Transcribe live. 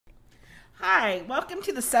Hi, welcome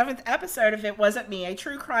to the 7th episode of It Wasn't Me, a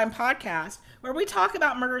true crime podcast where we talk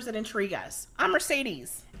about murders that intrigue us. I'm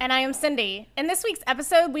Mercedes. And I am Cindy. In this week's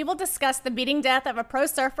episode, we will discuss the beating death of a pro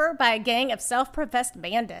surfer by a gang of self-professed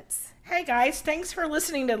bandits. Hey guys, thanks for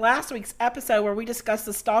listening to last week's episode where we discussed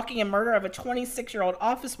the stalking and murder of a 26-year-old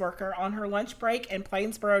office worker on her lunch break in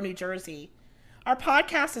Plainsboro, New Jersey. Our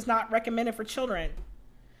podcast is not recommended for children.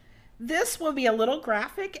 This will be a little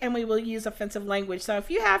graphic and we will use offensive language, so if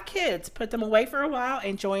you have kids, put them away for a while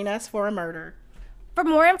and join us for a murder. For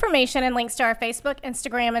more information and links to our Facebook,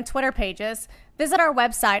 Instagram, and Twitter pages, visit our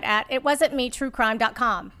website at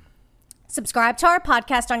itwasn'tmetruecrime.com. Subscribe to our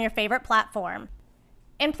podcast on your favorite platform.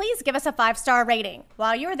 And please give us a 5-star rating.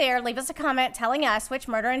 While you're there, leave us a comment telling us which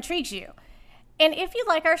murder intrigues you. And if you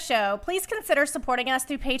like our show, please consider supporting us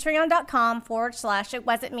through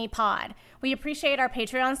patreon.com/itwasn'tmepod. We appreciate our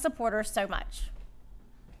Patreon supporters so much.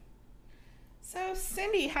 So,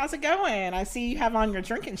 Cindy, how's it going? I see you have on your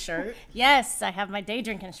drinking shirt. Yes, I have my day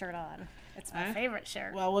drinking shirt on. It's my favorite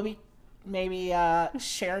shirt. Well, we'll be maybe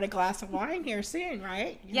sharing a glass of wine here soon,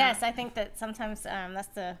 right? Yes, I think that sometimes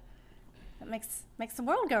that makes the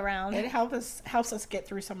world go round. It helps us get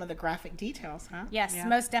through some of the graphic details, huh? Yes,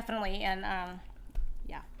 most definitely. And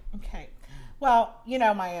yeah. Okay. Well, you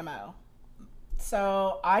know my MO.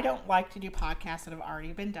 So I don't like to do podcasts that have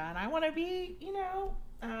already been done. I want to be,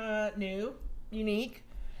 new, unique.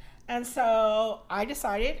 And so I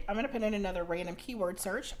decided I'm going to put in another random keyword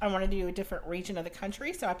search. I want to do a different region of the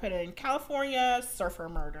country. So I put in California surfer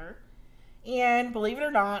murder. And believe it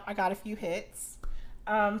or not, I got a few hits.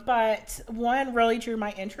 But one really drew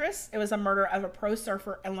my interest. It was a murder of a pro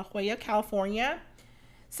surfer in La Jolla, California.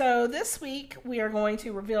 So this week we are going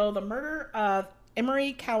to reveal the murder of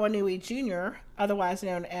Emery Kauanui Jr., otherwise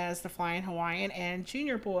known as the Flying Hawaiian, and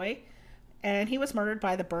Junior Boy, and he was murdered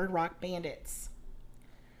by the Bird Rock Bandits.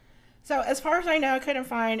 So as far as I know, I couldn't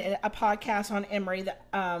find a podcast on Emery,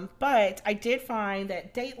 but I did find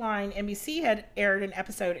that Dateline NBC had aired an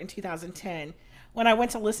episode in 2010. When I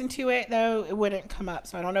went to listen to it, though, it wouldn't come up.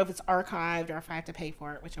 So I don't know if it's archived or if I have to pay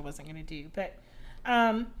for it, which I wasn't going to do. But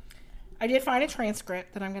I did find a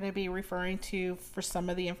transcript that I'm going to be referring to for some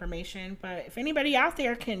of the information. But if anybody out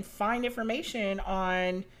there can find information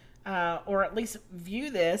on or at least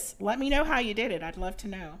view this, let me know how you did it. I'd love to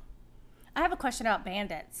know. I have a question about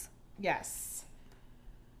bandits. Yes.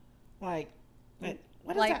 What is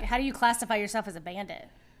like, that? how do you classify yourself as a bandit?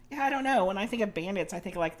 Yeah, I don't know. When I think of bandits, I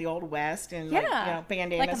think of like the Old West and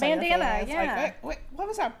bandanas. Like a bandana, yeah. Like, what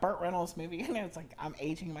was that Burt Reynolds movie? I know it's like I'm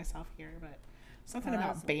aging myself here, but something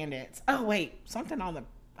about bandits. Oh wait, something on the.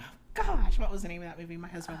 Oh, gosh, what was the name of that movie? My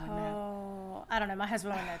husband would know. Oh, I don't know. My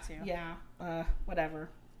husband would know too. Yeah. Whatever.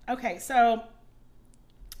 Okay, so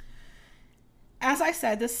as I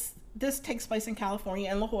said, this takes place in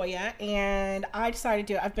California in La Jolla, and I decided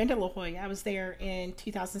to. I've been to La Jolla. I was there in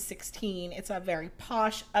 2016. It's a very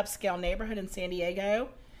posh, upscale neighborhood in San Diego.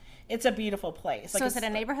 It's a beautiful place. So is it a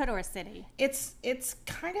neighborhood or a city? It's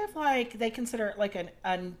kind of like they consider it like a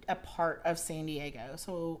part of San Diego.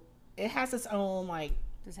 So it has its own like.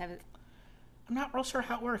 Does it have it? I'm not real sure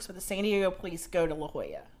how it works, but the San Diego police go to La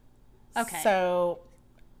Jolla. Okay. So.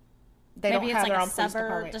 They Maybe don't have it's like their a own police suburb,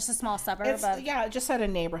 department. just a small suburb. It just said a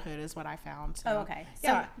neighborhood is what I found. So. Oh, okay.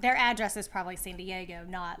 So their address is probably San Diego,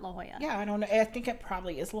 not La Jolla. Yeah, I don't know. I think it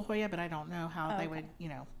probably is La Jolla, but I don't know how they would,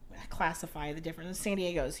 classify the difference. San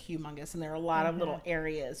Diego is humongous, and there are a lot of little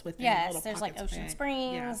areas within. Yes, there's like Ocean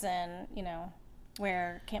Springs, and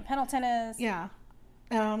where Camp Pendleton is. Yeah.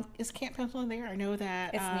 Is Camp Pendleton there? I know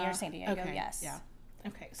that it's near San Diego. Okay, yes. Yeah.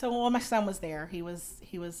 Okay. So my son was there. He was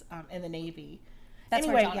in the Navy. That's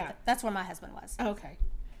anyway, that's where my husband was. Okay.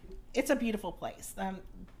 It's a beautiful place.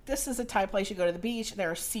 This is a type of place you go to the beach. There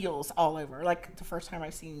are seals all over. Like the first time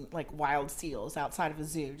I've seen like wild seals outside of a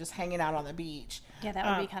zoo, just hanging out on the beach. Yeah, that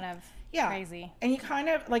would be kind of crazy. And you kind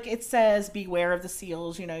of like it says, beware of the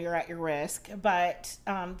seals. You're at your risk. But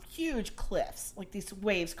huge cliffs, like these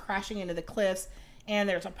waves crashing into the cliffs, and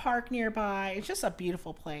there's a park nearby. It's just a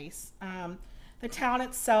beautiful place. The town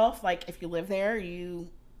itself, like if you live there,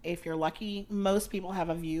 if you're lucky, most people have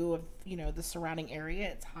a view of, the surrounding area.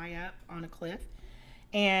 It's high up on a cliff.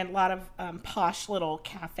 And a lot of posh little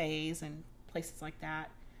cafes and places like that.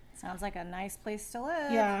 Sounds like a nice place to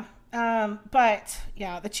live. Yeah.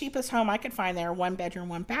 The cheapest home I could find there, 1 bedroom,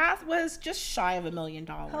 1 bath, was just shy of $1 million.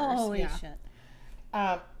 Holy shit.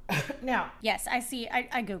 Now. Yes, I see.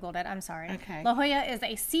 I Googled it. I'm sorry. Okay. La Jolla is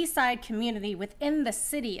a seaside community within the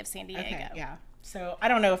city of San Diego. Okay, yeah. So I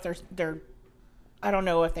don't know if I don't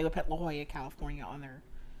know if they would put La Jolla, California on their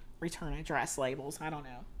return address labels. I don't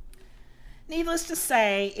know. Needless to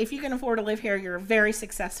say, if you can afford to live here, you're very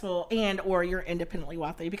successful and or you're independently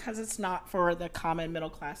wealthy, because it's not for the common middle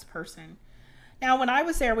class person. Now, when I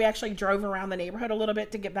was there, we actually drove around the neighborhood a little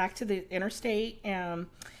bit to get back to the interstate. And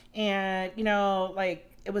you know,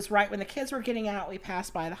 like, it was right when the kids were getting out. We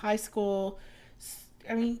passed by the high school.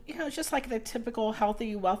 I mean, you know, it's just like the typical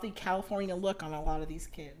healthy, wealthy California look on a lot of these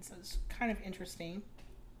kids. It's kind of interesting.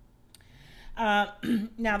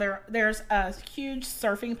 Now, there's a huge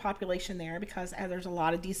surfing population there because there's a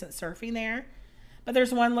lot of decent surfing there. But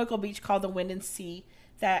there's one local beach called the Wind and Sea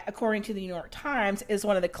that, according to the New York Times, is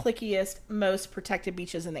one of the clickiest, most protected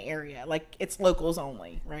beaches in the area. Like, it's locals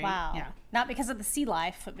only, right? Wow. Yeah. Not because of the sea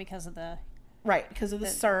life, but because of the... Right, because of the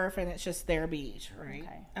surf, and it's just their beach, right?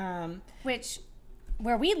 Okay. Which,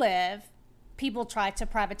 where we live, people try to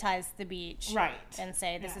privatize the beach. Right. And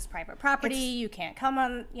say, this is private property, you can't come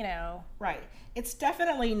on, you know. Right. It's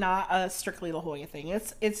definitely not a strictly La Jolla thing.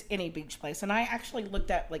 It's any beach place. And I actually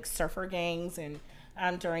looked at, like, surfer gangs and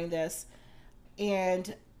during this,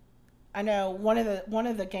 and I know one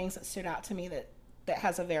of the gangs that stood out to me that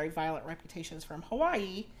has a very violent reputation is from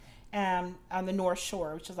Hawaii, on the North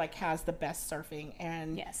Shore, which is like has the best surfing.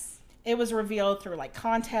 And yes, it was revealed through like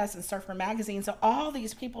contests and surfer magazines. So all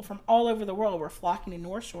these people from all over the world were flocking to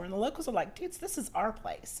North Shore, and the locals are like, dudes, this is our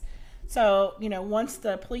place. So, you know, once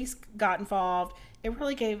the police got involved, it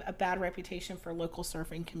really gave a bad reputation for local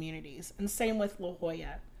surfing communities. And same with La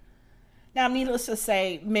Jolla. Now, needless to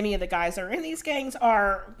say, many of the guys that are in these gangs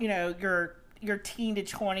are, you know, your teen to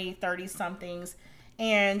 20, 30 somethings,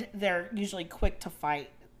 and they're usually quick to fight,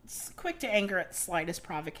 quick to anger at the slightest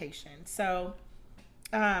provocation. So,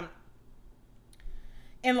 in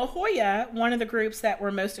La Jolla, one of the groups that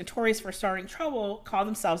were most notorious for starting trouble called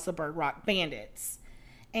themselves the Bird Rock Bandits.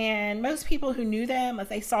 And most people who knew them, if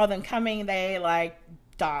they saw them coming, they like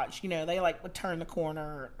dodged, you know, they like would turn the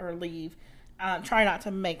corner or leave. Try not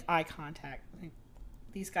to make eye contact.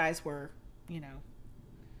 These guys were, you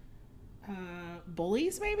know,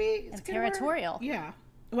 bullies, maybe? And territorial. Yeah.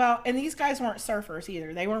 Well, and these guys weren't surfers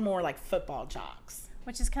either. They were more like football jocks.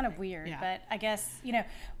 Which is kind of weird, Yeah. but I guess, you know,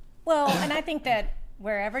 well, and I think that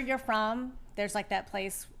wherever you're from, there's like that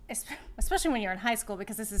place, especially when you're in high school,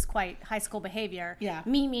 because this is quite high school behavior. Yeah.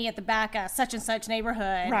 Meet me at the back of such and such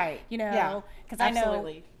neighborhood. Right. You know, Yeah. because I know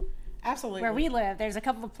Absolutely. where we live, there's a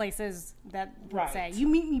couple of places that would Right. say, you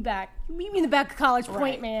meet me in the back of College Point,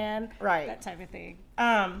 Right. man. Right. That type of thing.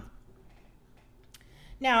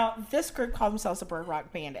 Now, this group called themselves the Bird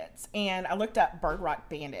Rock Bandits, and I looked up Bird Rock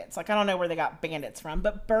Bandits. Like, I don't know where they got bandits from,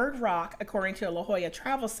 but Bird Rock, according to a La Jolla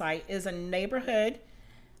travel site, is a neighborhood,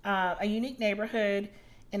 a unique neighborhood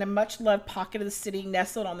in a much-loved pocket of the city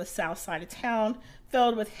nestled on the south side of town,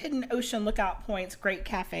 filled with hidden ocean lookout points, great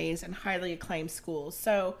cafes, and highly acclaimed schools.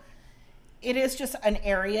 So it is just an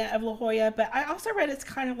area of La Jolla, but I also read it's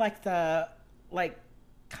kind of like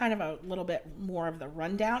kind of a little bit more of the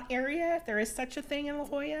rundown area, if there is such a thing in La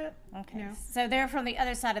Jolla. Okay. You know? So they're from the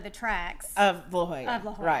other side of the tracks. Of La Jolla. Of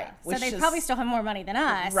La Jolla. Right. So they probably still have more money than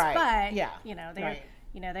us. Right. But, Yeah. you know, they're, Right.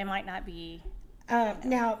 you know, they might not be.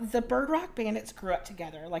 Now, the Bird Rock Bandits grew up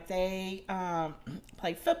together. Like, they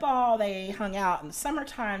played football. They hung out in the summer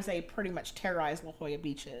times. They pretty much terrorized La Jolla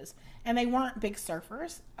beaches. And they weren't big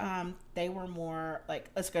surfers. They were more like,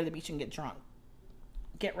 let's go to the beach and get drunk,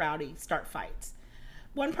 get rowdy, start fights.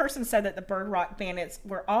 One person said that the Bird Rock Bandits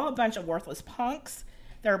were all a bunch of worthless punks.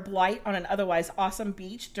 They're a blight on an otherwise awesome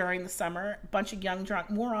beach during the summer. A bunch of young drunk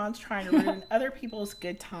morons trying to ruin other people's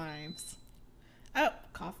good times. Oh,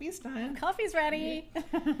 coffee's done. Coffee's ready.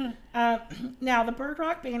 Now, the Bird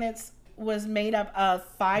Rock Bandits was made up of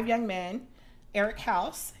 5 young men: Eric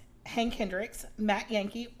House, Hank Hendricks, Matt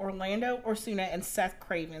Yankee, Orlando Orsuna, and Seth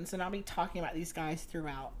Cravens. And I'll be talking about these guys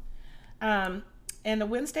throughout. And the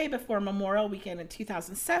Wednesday before Memorial Weekend in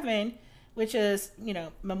 2007, which is, you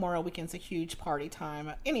know, Memorial Weekend's a huge party time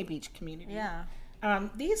at any beach community. Yeah.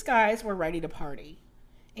 These guys were ready to party.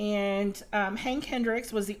 And Hank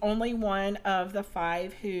Hendricks was the only one of the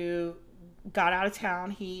 5 who got out of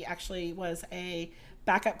town. He actually was a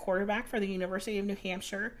backup quarterback for the University of New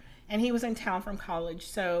Hampshire, and he was in town from college.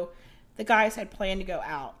 So the guys had planned to go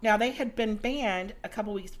out. Now, they had been banned a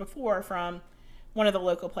couple weeks before from one of the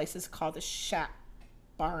local places called the Shack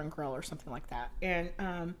Bar and Grill or something like that.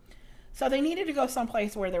 And so they needed to go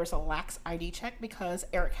someplace where there was a lax ID check because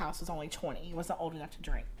Eric House was only 20. He wasn't old enough to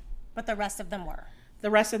drink. But the rest of them were.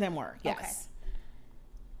 The rest of them were, yes.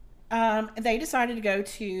 Okay. They decided to go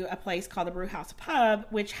to a place called the Brew House Pub,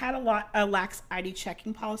 which had a lax ID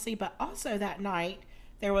checking policy, but also that night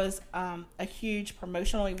there was a huge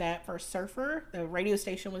promotional event for a surfer. The radio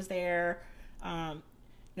station was there.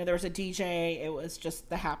 there was a DJ. It was just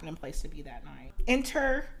the happening place to be that night.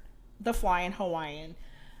 Enter the flying Hawaiian.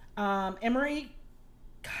 Emery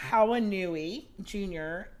Kauanui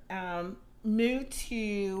Jr. moved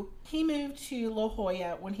to La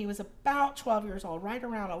Jolla when he was about 12 years old, right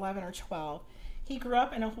around 11 or 12. He grew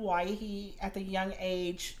up in Hawaii. He, at the young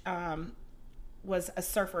age, was a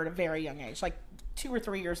surfer at a very young age, like 2 or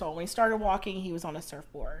 3 years old. When he started walking, he was on a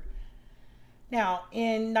surfboard. Now,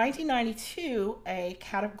 in 1992, a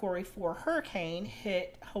Category 4 hurricane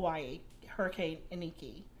hit Hawaii, Hurricane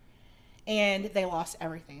Iniki, and they lost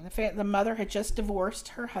everything. The mother had just divorced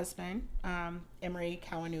her husband, Emery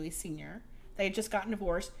Kauanui Sr. They had just gotten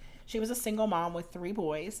divorced. She was a single mom with 3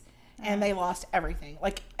 boys, and they lost everything,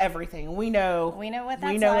 like everything. We know what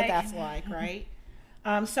that's like, right?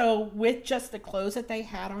 So with just the clothes that they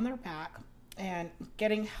had on their back, and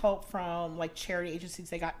getting help from like charity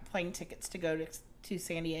agencies, they got plane tickets to go to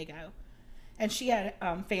San Diego. And she had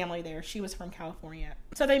family there. She was from California.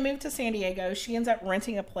 So they moved to San Diego. She ends up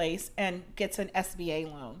renting a place and gets an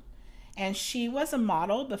SBA loan. And she was a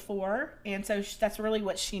model before, and so that's really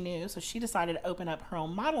what she knew. So she decided to open up her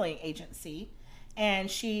own modeling agency,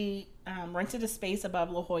 and she rented a space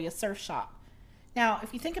above La Jolla Surf Shop. Now,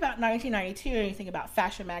 if you think about 1992 and you think about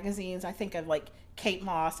fashion magazines, I think of like Kate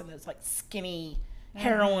Moss and those like skinny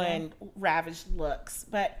heroin ravaged looks.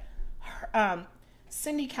 But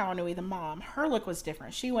Cindy Kauanui, the mom, her look was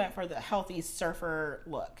different. She went for the healthy surfer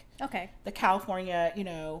look. Okay. The California,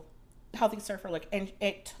 healthy surfer look, and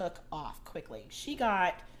it took off quickly. She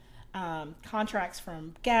got contracts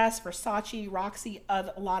from Guess, Versace, Roxy,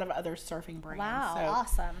 a lot of other surfing brands. Wow, so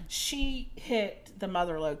awesome. She hit the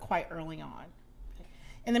mother lode quite early on.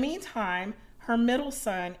 In the meantime, her middle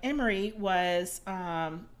son, Emery, was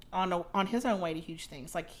on his own way to huge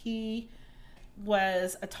things. Like, he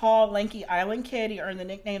was a tall, lanky island kid. He earned the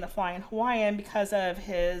nickname the Flying Hawaiian because of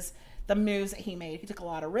the moves that he made. He took a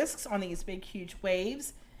lot of risks on these big, huge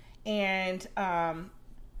waves, and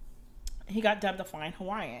he got dubbed the Flying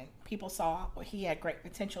Hawaiian. People saw he had great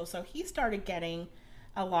potential, so he started getting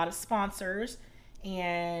a lot of sponsors,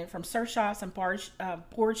 and from surf shops and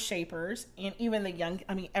board shapers, and even the young,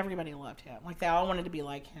 everybody loved him. Like, they all wanted to be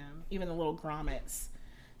like him, even the little grommets.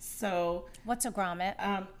 So what's a grommet?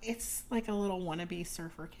 It's like a little wannabe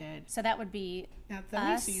surfer kid. So that would be we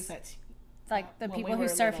used to use that like the people who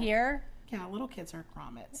surf here? Yeah, little kids are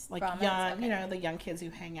grommets. Like grommets, young, okay. The young kids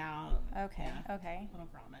who hang out. Okay, yeah, okay. Little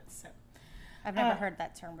grommets. So I've never heard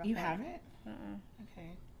that term before. You haven't? Mm-mm. Okay.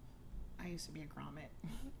 I used to be a grommet.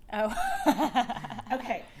 Oh.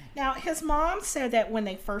 Okay. Now, his mom said that when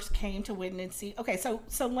they first came to Windansea. Okay, so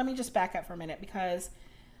let me just back up for a minute, because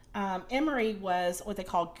Emery was what they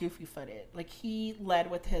call goofy-footed. Like, he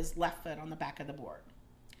led with his left foot on the back of the board.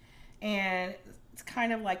 And it's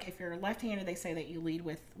kind of like if you're left-handed, they say that you lead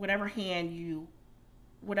with whatever hand you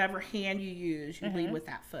use, you lead with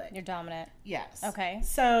that foot. You're dominant. Yes. Okay.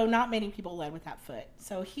 So not many people led with that foot.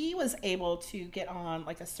 So he was able to get on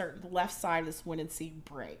like the left side of this Windansea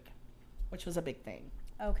break, which was a big thing.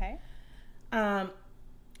 Okay.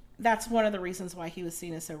 That's one of the reasons why he was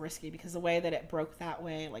seen as so risky, because the way that it broke that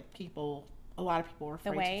way, like a lot of people were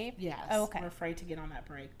afraid. The wave? Yes. Oh, okay. Were afraid to get on that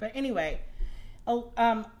break. But anyway,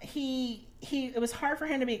 it was hard for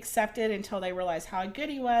him to be accepted until they realized how good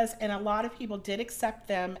he was, and a lot of people did accept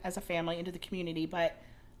them as a family into the community, but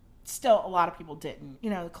still a lot of people didn't.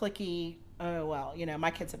 The cliquey, oh well,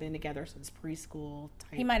 my kids have been together since preschool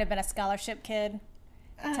type. He might have been a scholarship kid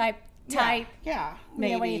type. Yeah,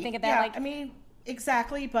 maybe. When you think of that,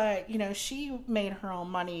 exactly, but she made her own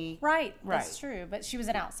money. Right. That's true, but she was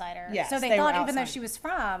an outsider. Yes, so they thought even though she was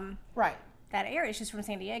from that area, she's from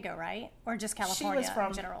San Diego, right? Or just California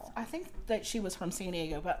in general? I think that she was from San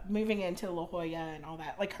Diego, but moving into La Jolla and all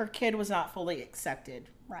that, like, her kid was not fully accepted.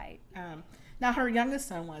 Right. Now, her youngest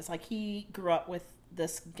son was, like, he grew up with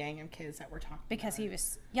this gang of kids that we're talking about. Because he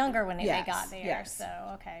was younger when they got there. Yes. So,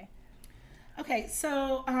 okay. Okay,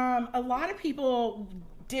 so a lot of people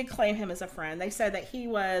did claim him as a friend. They said that he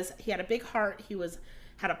had a big heart. He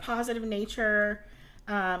had a positive nature.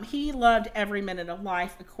 He loved every minute of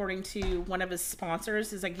life, according to one of his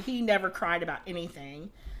sponsors. Is like he never cried about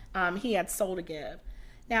anything. He had soul to give.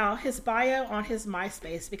 Now, his bio on his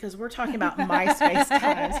MySpace, because we're talking about MySpace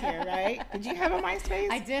times here, right? Did you have a MySpace?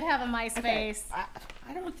 I did have a MySpace.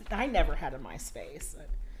 Okay. I never had a MySpace.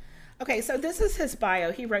 Okay, so this is his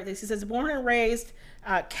bio. He wrote this. He says, born and raised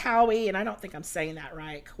Kauai, and I don't think I'm saying that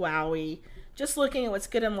right, Kauai, just looking at what's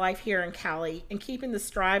good in life here in Cali and keeping the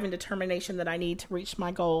strive and determination that I need to reach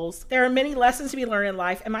my goals. There are many lessons to be learned in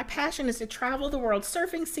life, and my passion is to travel the world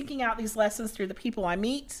surfing, seeking out these lessons through the people I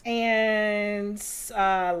meet. And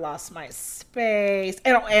lost my space.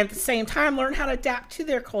 And at the same time, learn how to adapt to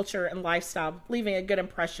their culture and lifestyle, leaving a good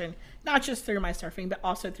impression, not just through my surfing, but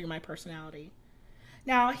also through my personality.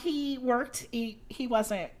 Now, he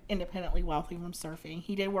wasn't independently wealthy from surfing.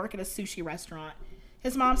 He did work at a sushi restaurant.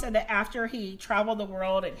 His mom said that after he traveled the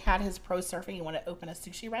world and had his pro surfing, he wanted to open a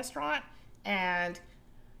sushi restaurant, and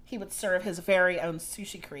he would serve his very own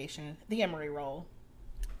sushi creation, the Emery roll.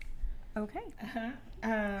 Okay.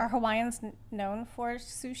 Are Hawaiians known for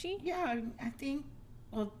sushi? Yeah, I think.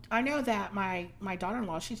 Well, I know that my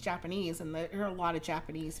daughter-in-law, she's Japanese, and there are a lot of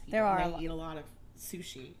Japanese people. There are. And they eat a lot of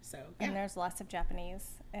sushi. So yeah. And there's lots of Japanese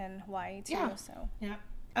in Hawaii too. Yeah. So yeah.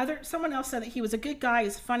 Someone else said that he was a good guy,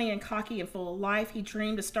 he's funny and cocky and full of life. He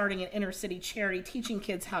dreamed of starting an inner city charity teaching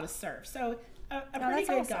kids how to surf. So a pretty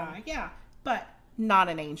good guy. Yeah. But not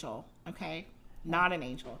an angel. Okay. Not an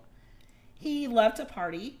angel. He loved to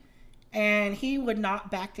party and he would not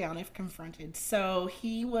back down if confronted. So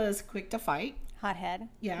he was quick to fight. Hothead.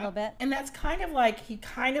 Yeah. A little bit. And that's kind of like, he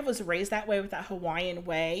kind of was raised that way with that Hawaiian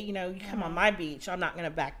way. You know, you come on my beach, I'm not going to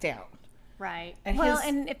back down. Right. And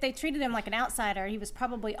and if they treated him like an outsider, he was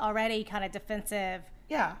probably already kind of defensive.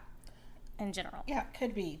 Yeah. In general. Yeah,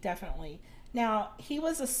 could be, definitely. Now, he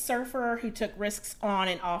was a surfer who took risks on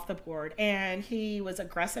and off the board, and he was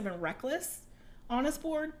aggressive and reckless on his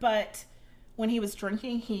board, but when he was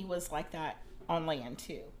drinking, he was like that on land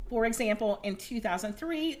too. For example, in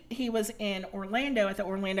 2003, he was in Orlando at the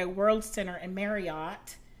Orlando World Center in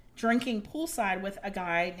Marriott, drinking poolside with a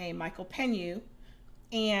guy named Michael Penu,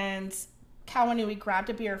 and Kauanui grabbed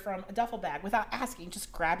a beer from a duffel bag without asking,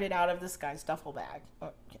 just grabbed it out of this guy's duffel bag.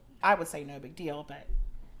 I would say no big deal, but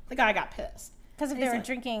the guy got pissed. Because if they were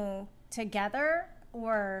drinking together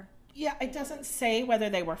or... Yeah, it doesn't say whether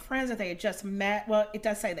they were friends or they had just met. Well, it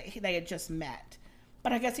does say that they had just met.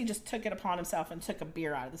 But I guess he just took it upon himself and took a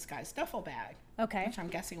beer out of this guy's duffel bag. Okay. Which I'm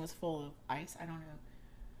guessing was full of ice. I don't know.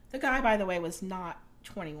 The guy, by the way, was not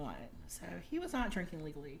 21, so he was not drinking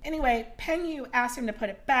legally. Anyway, Penu asked him to put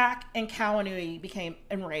it back, and Kauanui became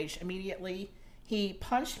enraged immediately. He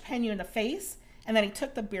punched Penu in the face, and then he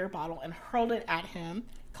took the beer bottle and hurled it at him,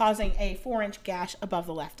 causing a 4-inch gash above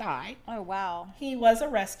the left eye. Oh, wow. He was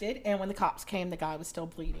arrested, and when the cops came, the guy was still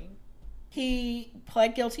bleeding. He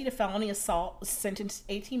pled guilty to felony assault, was sentenced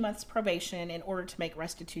to 18 months probation in order to make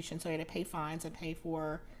restitution, so he had to pay fines and pay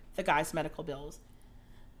for the guy's medical bills.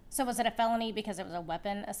 So was it a felony because it was a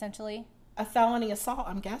weapon, essentially? A felony assault,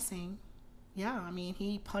 I'm guessing. Yeah, I mean,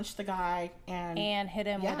 he punched the guy and hit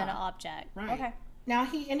him with an object. Right. Okay. Now,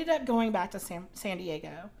 he ended up going back to San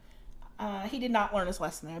Diego. He did not learn his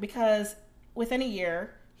lesson there because within a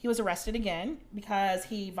year, he was arrested again because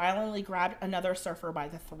he violently grabbed another surfer by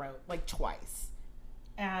the throat, like twice.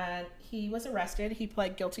 And he was arrested. He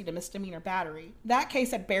pled guilty to misdemeanor battery. That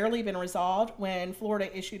case had barely been resolved when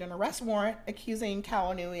Florida issued an arrest warrant accusing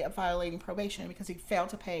Kauanui of violating probation because he failed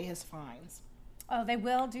to pay his fines. Oh, they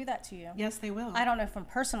will do that to you? Yes, they will. I don't know from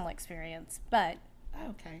personal experience, but...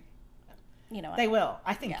 Okay. You know, they will.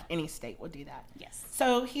 I think any state would do that. Yes.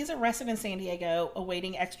 So he's arrested in San Diego,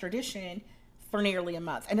 awaiting extradition for nearly a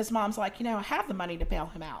month. And his mom's like, you know, I have the money to bail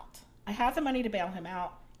him out. I have the money to bail him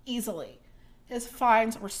out easily. His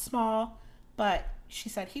fines were small, but she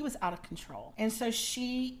said he was out of control. And so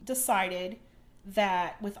she decided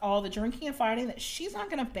that with all the drinking and fighting, that she's not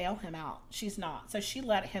going to bail him out. She's not. So she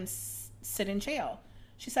let him sit in jail.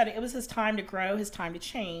 She said it was his time to grow, his time to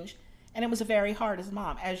change. And it was very hard as a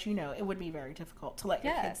mom. As you know, it would be very difficult to let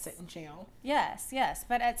your kids sit in jail. Yes, yes.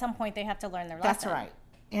 But at some point, they have to learn their lesson. That's right.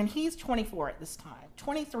 And he's 24 at this time.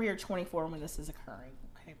 23 or 24 when this is occurring.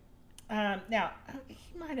 Okay. Now,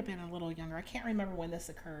 he might have been a little younger. I can't remember when this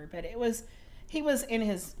occurred. But he was in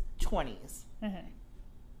his 20s.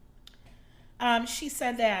 Mm-hmm. She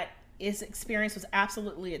said that his experience was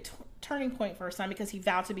absolutely a turning point for her son because he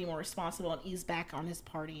vowed to be more responsible and ease back on his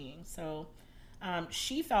partying. So...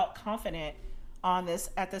 she felt confident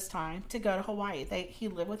at this time to go to Hawaii. He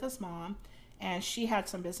lived with his mom, and she had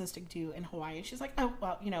some business to do in Hawaii. She's like, oh,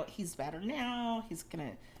 well, you know, he's better now. He's going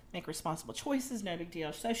to make responsible choices. No big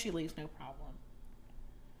deal. So she leaves, no problem.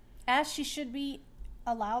 As she should be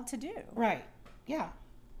allowed to do. Right. Yeah.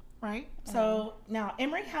 Right. Mm-hmm. So now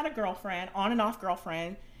Emery had a girlfriend, on and off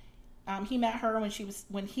girlfriend. He met her when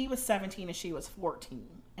he was 17 and she was 14,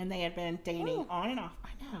 and they had been dating on and off. I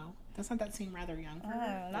know. Doesn't that seem rather young for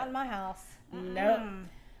her? Not in my house. Nope.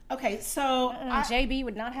 Okay, so... JB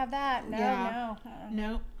would not have that. No, no.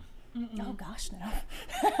 Nope. Oh, gosh, no.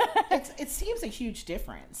 It seems a huge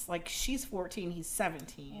difference. Like, she's 14, he's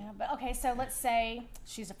 17. Yeah, but okay, so let's say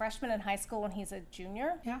she's a freshman in high school and he's a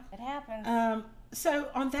junior. Yeah. It happens. So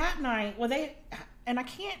on that night, and I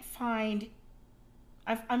can't find,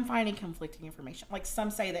 I'm finding conflicting information. Like, some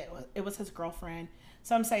say that it was his girlfriend.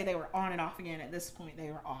 Some say they were on and off again. At this point,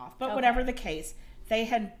 they were off. But whatever the case, they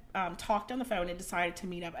had talked on the phone and decided to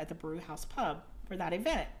meet up at the Brew House Pub for that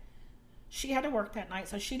event. She had to work that night,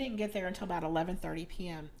 so she didn't get there until about 11:30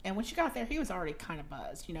 p.m. And when she got there, he was already kind of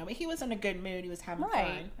buzzed, but he was in a good mood. He was having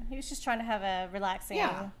fun. He was just trying to have a relaxing.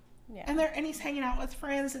 Yeah. And he's hanging out with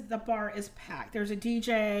friends. The bar is packed. There's a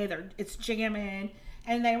DJ. It's jamming,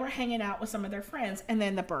 and they were hanging out with some of their friends. And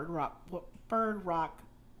then the Bird Rock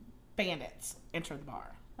Bandits entered the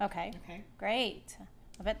bar. Okay. Great.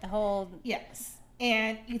 I bet the whole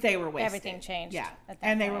And they were wasted. Everything changed. Yeah.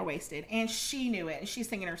 And they were wasted. And she knew it. And she's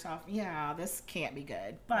thinking to herself, yeah, this can't be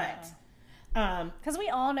good. But, because we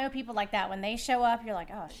all know people like that. When they show up, you're like,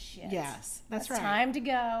 oh, shit. Yes, that's right. Time to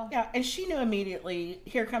go. Yeah. And she knew immediately,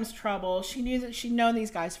 here comes trouble. She knew that she'd known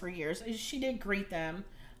these guys for years. She did greet them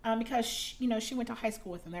because, she went to high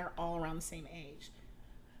school with them. They're all around the same age.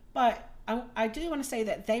 But I do want to say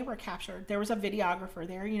that they were captured. There was a videographer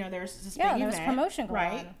there. There's this big event. Yeah, there was promotion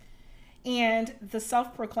going on. And the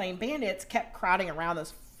self-proclaimed bandits kept crowding around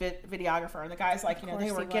this videographer. And the guy's like,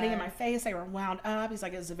 they were getting in my face. They were wound up. He's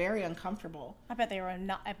like, it was very uncomfortable. I bet they were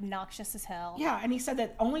obnoxious as hell. Yeah. And he said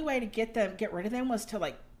that the only way to get rid of them was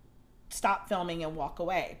to, stop filming and walk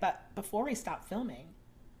away. But before he stopped filming,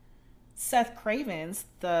 Seth Cravens,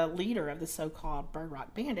 the leader of the so-called Bird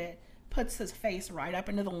Rock Bandit, puts his face right up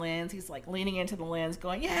into the lens. He's leaning into the lens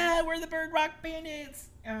going, yeah, we're the Bird Rock Bandits.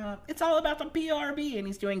 It's all about the BRB. And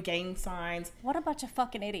he's doing gang signs. What a bunch of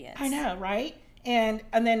fucking idiots. I know, right? And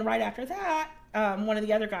then right after that, one of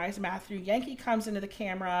the other guys, Matthew Yankee, comes into the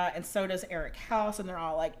camera, and so does Eric House. And they're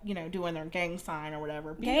all doing their gang sign or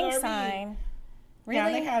whatever. Gang BRB. Sign? Really? Yeah,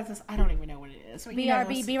 they have this, I don't even know what it is.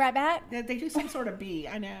 BRB, be right back? They do some sort of B.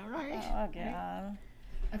 I know, right? Oh, God. Right?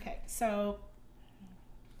 Okay, so...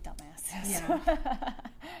 Dumbasses. Yeah.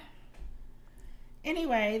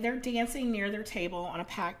 Anyway, they're dancing near their table on a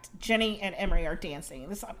packed... Jenny and Emery are dancing.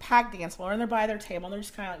 This is a packed dance floor, and they're by their table, and they're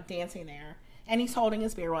just kind of dancing there. And he's holding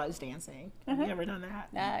his beer while he's dancing. Have you ever done that?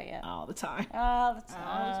 Yeah. All the time. All the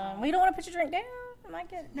time. Well, you don't want to put your drink down. You might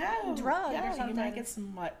get drugged or something. You might get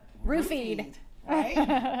some roofied.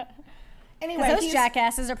 Right? Anyway, those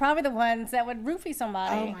jackasses are probably the ones that would roofie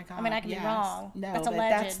somebody. Oh, my God. I mean, I could be wrong. No, that's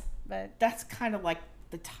alleged. But that's kind of like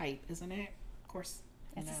the type, isn't it? Of course.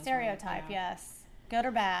 It's a stereotype, yes. Good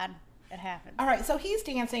or bad, it happens. All right, so he's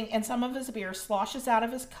dancing, and some of his beer sloshes out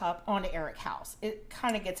of his cup onto Eric House. It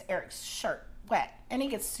kind of gets Eric's shirt wet, and he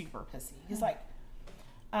gets super pissy. He's like,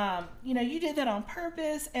 you did that on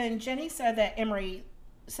purpose. And Jenny said that Emery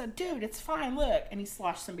said, dude, it's fine, look. And he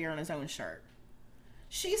sloshed some beer on his own shirt.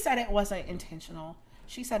 She said it wasn't intentional.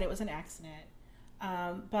 She said it was an accident.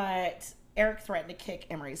 But Eric threatened to kick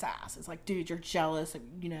Emery's ass. It's like, dude, you're jealous,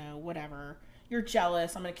 whatever. You're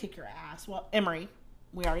jealous. I'm going to kick your ass. Well, Emery,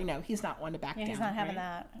 we already know, he's not one to back down. He's not having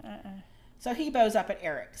that. So he bows up at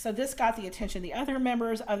Eric. So this got the attention of the other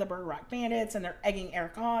members of the Bird Rock Bandits, and they're egging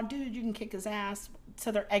Eric on. Dude, you can kick his ass.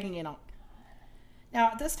 So they're egging it on. Now,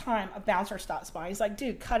 at this time, a bouncer stops by. He's like,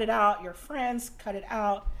 dude, cut it out. Your friends, cut it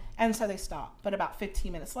out. And so they stop. But about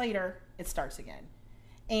 15 minutes later, it starts again.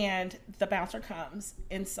 And the bouncer comes,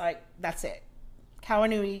 and it's like, that's it.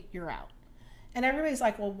 Kauanui, you're out. And everybody's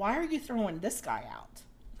like, well, why are you throwing this guy out?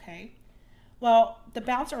 Okay. Well, the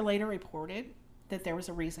bouncer later reported that there was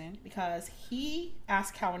a reason, because he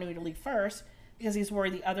asked Kauanui to leave first because he's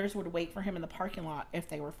worried the others would wait for him in the parking lot if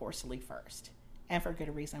they were forced to leave first. And for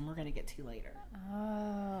good reason, we're going to get to later.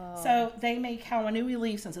 Oh. So they made Kauanui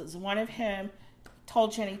leave since it was one of him,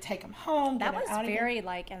 told Jenny, take him home. That was very,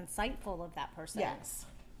 insightful of that person. Yes.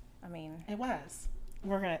 I mean. It was. I'm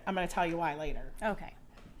going to tell you why later. Okay.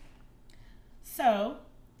 So,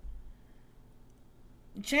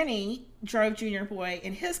 Jenny drove Junior Boy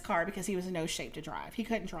in his car because he was in no shape to drive. He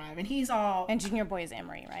couldn't drive, and he's all... And Junior Boy is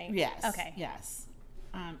Emery, right? Yes. Okay. Yes.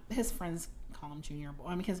 His friends call him Junior Boy.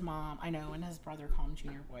 I mean, his mom, I know, and his brother call him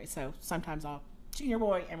Junior Boy. So, sometimes Junior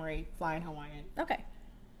Boy, Emery, flying Hawaiian. Okay.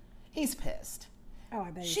 He's pissed. Oh,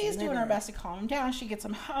 I bet she's doing her best to calm him down. She gets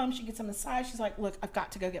him home. She gets him inside. She's like, look, I've got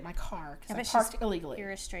to go get my car because I parked illegally.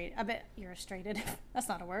 I bet irritated. That's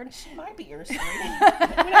not a word. She might be irritated.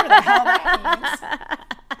 Whatever the hell that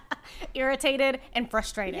means. Irritated and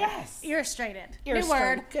frustrated. Yes. Irritated. New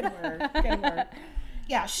word. Good word. Good word.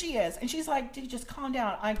 Yeah, she is. And she's like, dude, just calm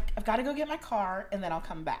down. I've got to go get my car, and then I'll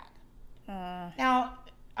come back. Now,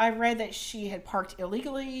 I read that she had parked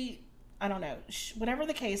illegally. I don't know. Whatever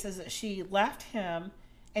the case is, that she left him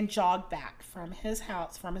and jogged back from his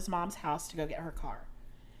house, from his mom's house, to go get her car.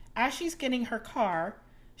 As she's getting her car,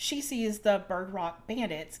 she sees the Bird Rock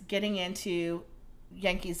Bandits getting into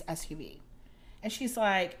Yankee's SUV. And she's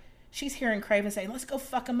like, she's hearing Craven say, let's go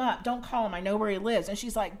fuck him up. Don't call him. I know where he lives. And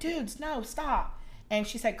she's like, dudes, no, stop. And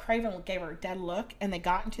she said Craven gave her a dead look, and they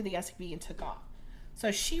got into the SUV and took off. So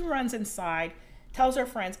she runs inside, tells her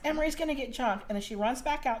friends, Emery's going to get jumped. And then she runs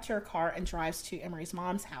back out to her car and drives to Emery's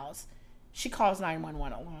mom's house. She calls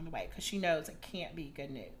 911 along the way because she knows it can't be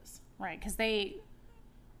good news. Right, because they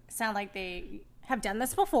sound like they have done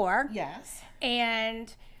this before. Yes.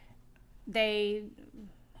 And they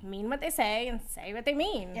mean what they say and say what they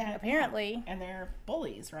mean, apparently. And they're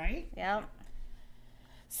bullies, right? Yep.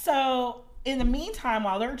 So in the meantime,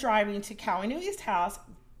 while they're driving to Kauanui's house,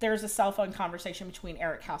 there's a cell phone conversation between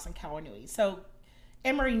Eric House and Kauanui. So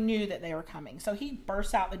Emery knew that they were coming. So he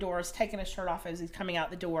bursts out the doors, taking his shirt off as he's coming out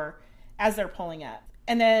the door as they're pulling up.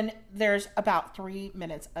 And then there's about 3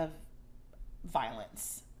 minutes of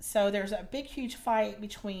violence. So there's a big, huge fight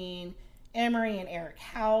between Emery and Eric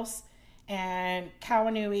House. And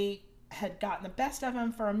Kauanui had gotten the best of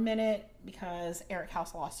him for a minute because Eric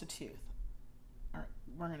House lost a tooth.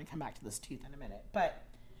 We're going to come back to this tooth in a minute. But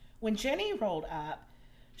when Jenny rolled up,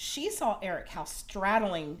 she saw Eric House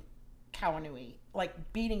straddling Kauanui,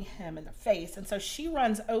 like beating him in the face. And so she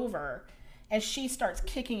runs over and she starts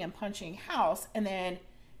kicking and punching House. And then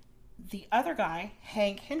the other guy,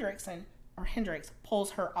 Hank Hendricks,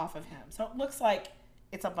 pulls her off of him. So it looks like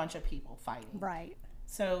it's a bunch of people fighting. Right.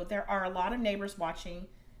 So there are a lot of neighbors watching.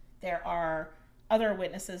 There are other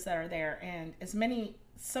witnesses that are there. And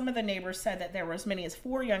some of the neighbors said that there were as many as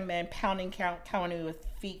 4 young men pounding Kauanui with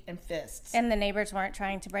feet and fists. And the neighbors weren't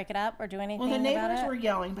trying to break it up or do anything about it? Well, the neighbors were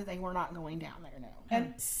yelling, but they were not going down there, no.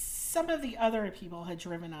 And some of the other people had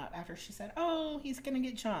driven up after she said, oh, he's going to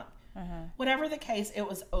get jumped. Whatever the case, it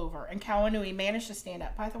was over. And Kauanui managed to stand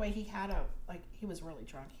up. By the way, he was really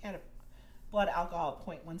drunk. He had a blood alcohol of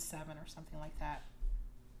 0.17 or something like that.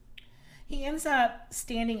 He ends up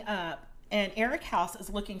standing up, and Eric House is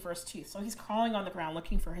looking for his tooth. So he's crawling on the ground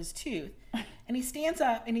looking for his tooth. And he stands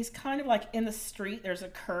up, and he's kind of like in the street. There's a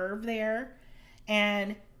curve there.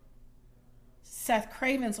 And Seth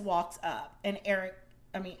Cravens walks up, and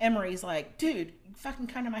Emery's like, dude, you fucking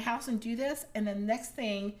come to my house and do this? And then the next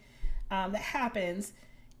thing that happens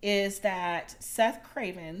is that Seth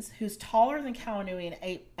Cravens, who's taller than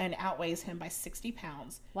Kauanui and outweighs him by 60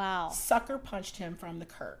 pounds, wow, sucker punched him from the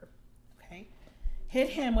curb. Okay,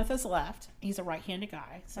 hit him with his left. He's a right-handed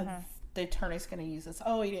guy, so the attorney's going to use this.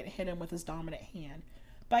 Oh, he didn't hit him with his dominant hand,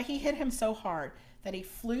 but he hit him so hard that he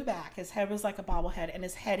flew back. His head was like a bobblehead, and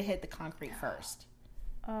his head hit the concrete first.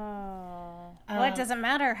 Oh, well, it doesn't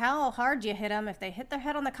matter how hard you hit them. If they hit their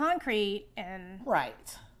head on the concrete and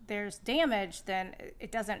right, there's damage, then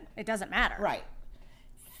it doesn't matter. Right.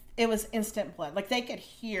 It was instant blood. Like they could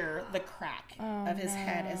hear the crack of his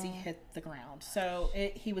head as he hit the ground. So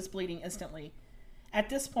he was bleeding instantly. At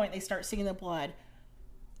this point, they start seeing the blood.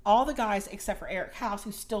 All the guys, except for Eric House,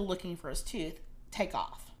 who's still looking for his tooth, take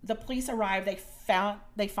off. The police arrive.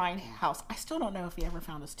 They find House. I still don't know if he ever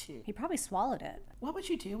found his tooth. He probably swallowed it. What would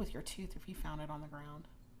you do with your tooth if you found it on the ground?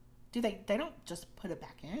 Do they don't just put it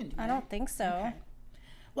back in, do they? I don't think so. Okay.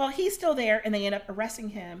 Well, he's still there, and they end up arresting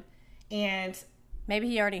him. And maybe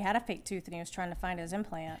he already had a fake tooth and he was trying to find his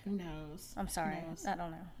implant. Who knows? I'm sorry. I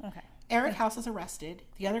don't know. Okay. Eric House is arrested.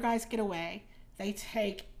 The other guys get away. They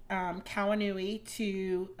take Kauanui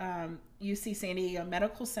to UC San Diego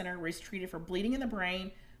Medical Center, where he's treated for bleeding in the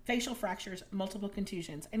brain, facial fractures, multiple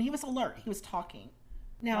contusions. And he was alert. He was talking.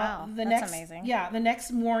 Now, wow, that's amazing. Yeah, the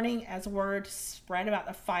next morning, as word spread about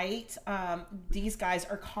the fight, these guys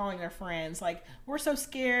are calling their friends like, we're so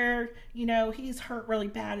scared. You know, he's hurt really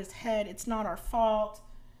bad, his head. It's not our fault.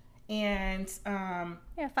 And 5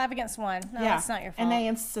 against 1. No, yeah, it's not your fault. And they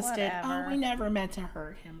insisted, whatever. Oh, we never meant to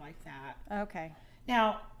hurt him like that. Okay.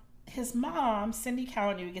 Now, his mom, Cindy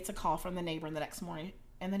Kauanui, gets a call from the neighbor the next morning.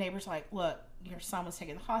 And the neighbor's like, look, your son was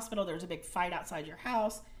taken to the hospital. There was a big fight outside your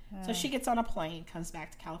house. So she gets on a plane, comes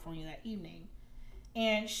back to California that evening,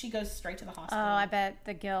 and she goes straight to the hospital. Oh, I bet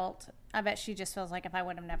the guilt. I bet she just feels like if I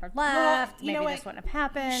would have never left, maybe this wouldn't have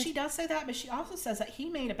happened. She does say that, but she also says that he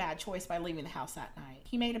made a bad choice by leaving the house that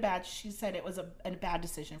night. She said it was a bad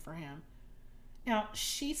decision for him. Now,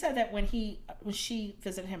 she said that when she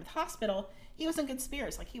visited him at the hospital, he was in good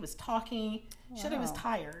spirits. Like, he was talking. She said he was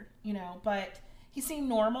tired, but he seemed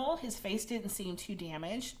normal. His face didn't seem too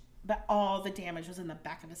damaged. But all the damage was in the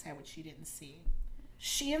back of his head, which she didn't see.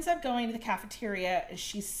 She ends up going to the cafeteria and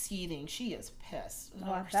she's seething. She is pissed.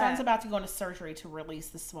 Oh, Her son's about to go into surgery to release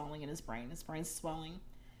the swelling in his brain. His brain's swelling.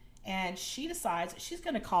 And she decides that she's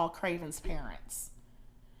going to call Craven's parents.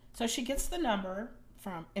 So she gets the number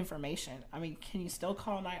from information. I mean, can you still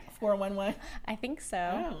call 411? I think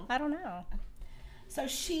so. Oh. I don't know. So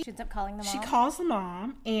she ends up calling the mom. She calls the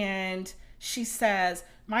mom and she says,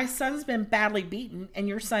 my son's been badly beaten and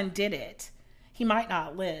your son did it. He might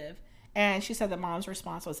not live. And she said the mom's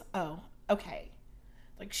response was, oh, okay.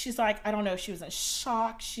 Like, she's like, I don't know if she was in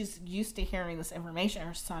shock. She's used to hearing this information.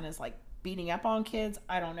 Her son is like beating up on kids.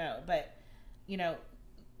 I don't know. But, you know,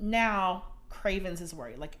 now Cravens is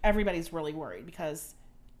worried. Like, everybody's really worried because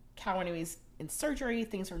Kauanui's in surgery.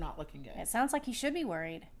 Things are not looking good. It sounds like he should be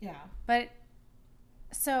worried. Yeah. But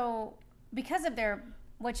so because of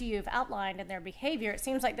what you've outlined and their behavior, it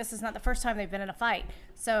seems like this is not the first time they've been in a fight.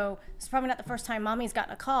 So it's probably not the first time mommy's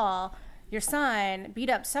gotten a call. Your son beat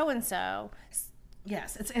up so-and-so.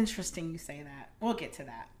 Yes, it's interesting you say that. We'll get to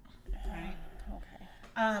that. Right?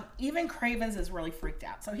 Okay. Even Cravens is really freaked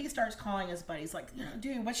out. So he starts calling his buddies like,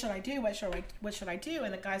 dude, what should I do? What should I do?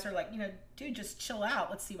 And the guys are like, dude, just chill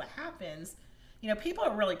out. Let's see what happens. People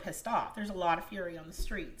are really pissed off. There's a lot of fury on the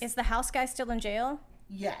streets. Is the house guy still in jail?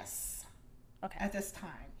 Yes. Okay. At this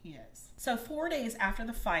time, he is. So 4 days after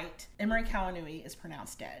the fight, Emery Kauanui is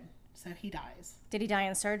pronounced dead. So he dies. Did he die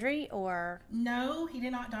in surgery or? No, he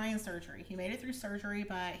did not die in surgery. He made it through surgery,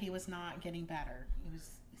 but he was not getting better.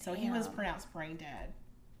 He was pronounced brain dead.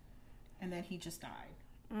 And then he just died.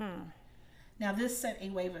 Mm. Now, this sent a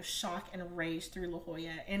wave of shock and rage through La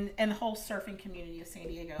Jolla and the whole surfing community of San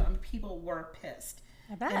Diego. I mean, people were pissed.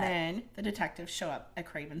 I bet. And then the detectives show up at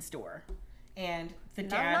Craven's door. And the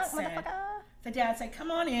dad said,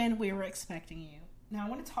 come on in. We were expecting you. Now, I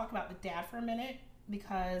want to talk about the dad for a minute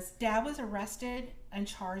because dad was arrested and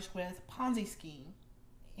charged with Ponzi scheme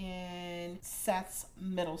in Seth's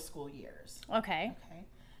middle school years. Okay.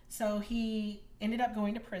 So he ended up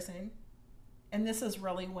going to prison. And this is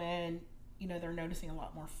really when, they're noticing a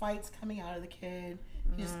lot more fights coming out of the kid.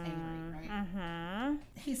 He's just angry, right? Mm-hmm.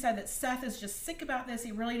 He said that Seth is just sick about this.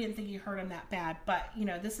 He really didn't think he hurt him that bad. But,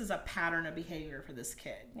 this is a pattern of behavior for this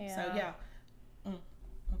kid. Yeah. So, yeah.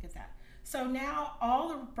 Look at that. So now all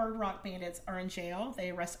the Bird Rock Bandits are in jail.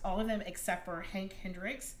 They arrest all of them except for Hank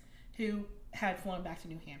Hendricks, who had flown back to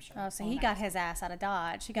New Hampshire. Oh, so he got his ass out of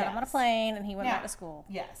Dodge. He got him on a plane and he went back to school.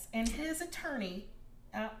 Yes. And his attorney,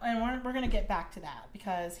 and we're going to get back to that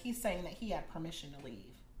because he's saying that he had permission to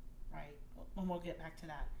leave, right? And we'll get back to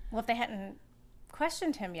that. Well, if they hadn't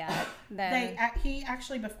questioned him yet, then he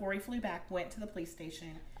actually, before he flew back, went to the police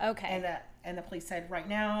station. Okay. And the police said, right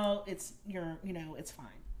now it's fine.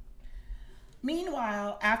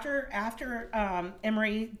 Meanwhile, after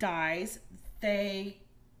Emery dies, they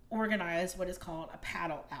organize what is called a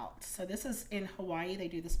paddle out. So this is in Hawaii. They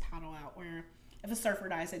do this paddle out where if a surfer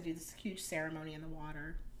dies, they do this huge ceremony in the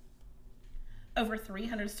water. Over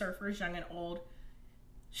 300 surfers, young and old,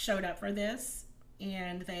 showed up for this,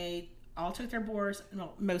 and they all took their boards.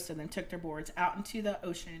 Well, most of them took their boards out into the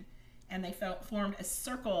ocean, and they formed a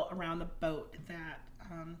circle around the boat that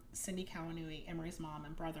Cindy Kauanui, Emery's mom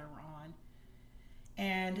and brother, were on.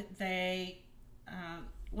 And they,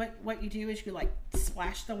 what you do is you like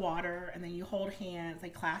splash the water, and then you hold hands. They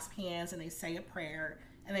clasp hands, and they say a prayer,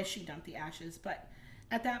 and then she dumped the ashes. But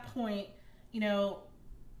at that point,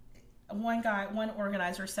 one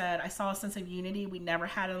organizer said, "I saw a sense of unity we never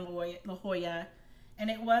had in La Jolla." And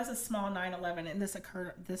it was a small 9/11, and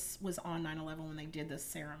this was on 9/11 when they did this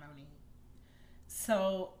ceremony.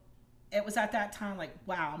 So it was at that time like,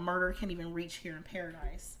 wow, murder can't even reach here in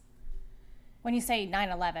paradise. When you say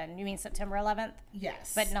 9/11, you mean September 11th?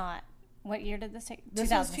 Yes. But not, what year did this take?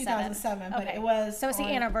 This was 2007, but it was... So it's the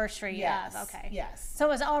anniversary yes, of, okay. Yes. So it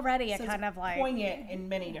was already kind of like... poignant in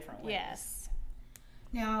many different ways. Yes.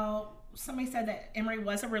 Now, somebody said that Emery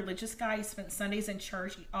was a religious guy. He spent Sundays in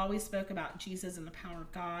church. He always spoke about Jesus and the power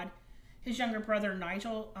of God. His younger brother,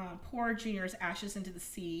 Nigel, poured Junior's ashes into the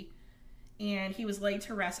sea, and he was laid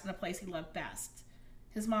to rest in a place he loved best.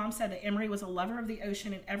 His mom said that Emery was a lover of the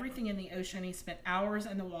ocean and everything in the ocean. He spent hours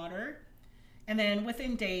in the water. And then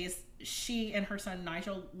within days, she and her son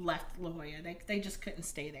Nigel left La Jolla. They just couldn't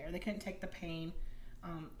stay there. They couldn't take the pain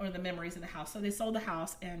or the memories in the house. So they sold the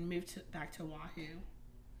house and moved back to Oahu.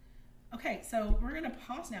 Okay, so we're going to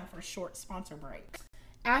pause now for a short sponsor break.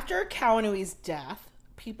 After Kauanui's death,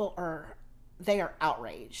 people are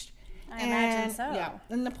outraged. I imagine so. Yeah,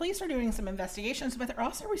 and the police are doing some investigations, but they're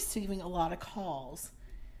also receiving a lot of calls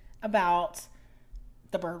about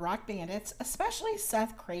the Bird Rock Bandits, especially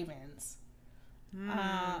Seth Cravens.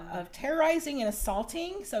 of terrorizing and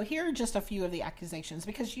assaulting. So here are just a few of the accusations,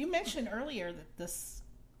 because you mentioned earlier that this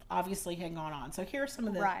obviously had gone on. So here are some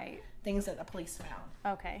of the things that the police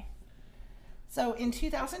found. Okay. So in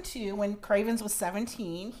 2002, when Cravens was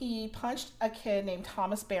 17, he punched a kid named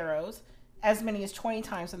Thomas Barrows as many as 20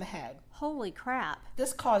 times in the head. Holy crap.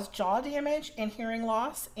 This caused jaw damage and hearing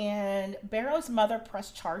loss, and Barrows' mother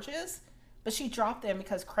pressed charges, but she dropped them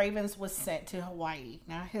because Cravens was sent to Hawaii.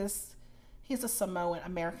 Now, he's a Samoan,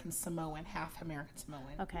 American Samoan, half American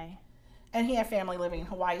Samoan. Okay. And he had family living in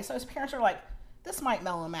Hawaii, so his parents are like, this might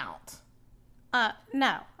mellow him out.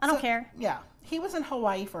 No, I don't care. Yeah. He was in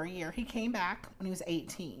Hawaii for a year. He came back when he was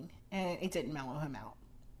 18, and it didn't mellow him out.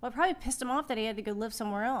 Well, it probably pissed him off that he had to go live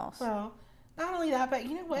somewhere else. Well, not only that, but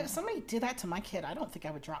you know what? If somebody did that to my kid, I don't think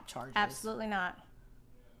I would drop charges. Absolutely not.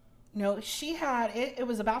 No, she had, it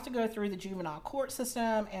was about to go through the juvenile court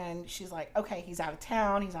system, and she's like, okay, he's out of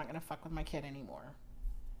town. He's not going to fuck with my kid anymore.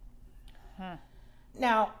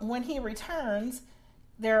 Now, when he returns,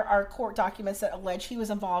 there are court documents that allege he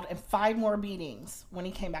was involved in 5 more beatings when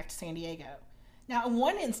he came back to San Diego. Now, in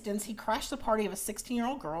one instance, he crashed the party of a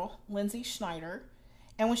 16-year-old girl, Lindsay Schneider,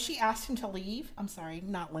 and when she asked him to leave, I'm sorry,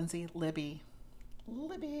 not Lindsay, Libby.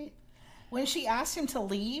 When she asked him to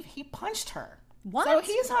leave, he punched her. What? So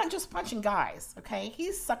he's not just punching guys, okay?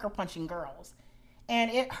 He's sucker punching girls.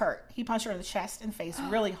 And it hurt. He punched her in the chest and face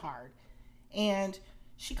really hard. And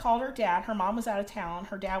she called her dad. Her mom was out of town.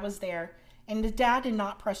 Her dad was there. And the dad did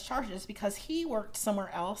not press charges because he worked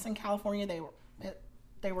somewhere else in California.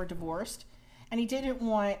 They were divorced. And he didn't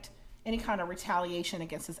want any kind of retaliation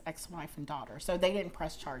against his ex-wife and daughter. So they didn't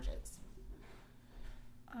press charges.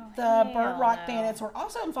 The Bird Rock Bandits were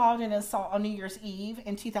also involved in an assault on New Year's Eve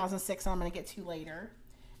in 2006, and I'm going to get to later.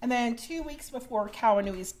 And then 2 weeks before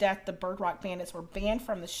Kauanui's death, the Bird Rock Bandits were banned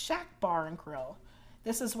from the Shack Bar and Grill.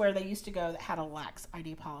 This is where they used to go that had a lax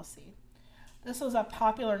ID policy. This was a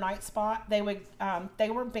popular night spot. They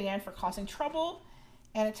were banned for causing trouble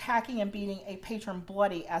and attacking and beating a patron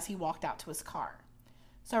bloody as he walked out to his car.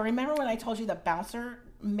 So remember when I told you the bouncer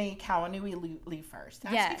made Kauanui leave first?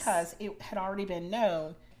 That's because it had already been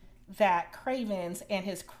known that Cravens and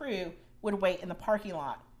his crew would wait in the parking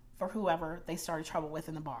lot for whoever they started trouble with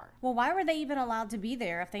in the bar. Well, why were they even allowed to be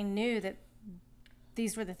there if they knew that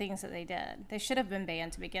these were the things that they did? They should have been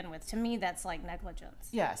banned to begin with. To me, that's like negligence.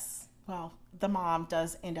 Yes. Well, the mom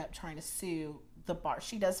does end up trying to sue the bar.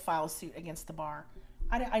 She does file a suit against the bar.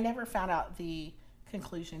 I never found out the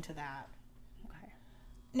conclusion to that.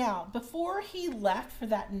 Now, before he left for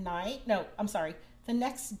that night, the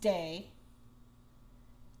next day,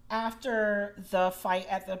 after the fight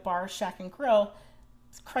at the bar, Shack and Grill,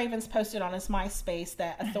 Cravens posted on his MySpace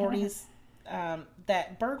that authorities,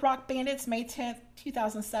 that Bird Rock Bandits, May 10th,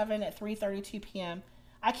 2007 at 3:32 p.m.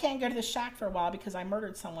 I can't go to the Shack for a while because I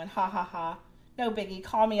murdered someone. Ha ha ha. No biggie.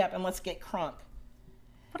 Call me up and let's get crunk.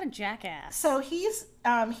 What a jackass. So he's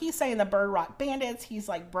saying the Bird Rock Bandits, he's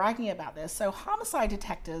like bragging about this. So homicide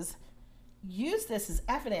detectives use this as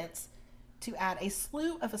evidence to add a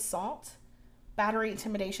slew of assault, battery,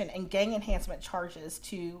 intimidation, and gang enhancement charges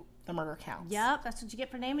to the murder counts. Yep, that's what you get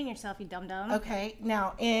for naming yourself, you dum-dum. Okay,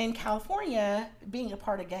 now in California, being a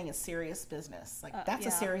part of gang is serious business. Like that's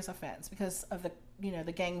a serious offense because of the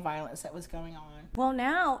gang violence that was going on. Well,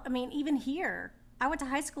 now, I mean, even here, I went to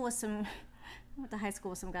high school with some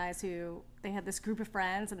guys who, they had this group of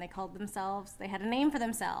friends and they had a name for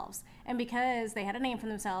themselves. And because they had a name for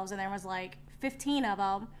themselves and there was like 15 of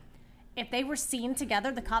them, if they were seen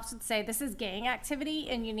together, the cops would say, this is gang activity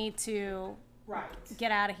and you need to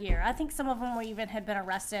get out of here. I think some of them had been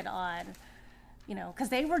arrested on, because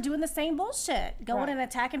they were doing the same bullshit, going and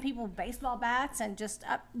attacking people with baseball bats and just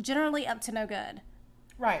generally up to no good.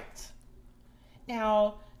 Right.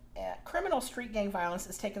 Now, criminal street gang violence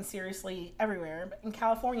is taken seriously everywhere. But in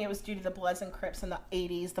California, it was due to the Bloods and Crips in the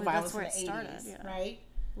 80s, the violence in the 80s, right?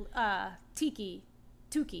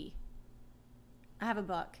 Tukey. I have a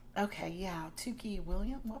book. Okay, yeah. Tukey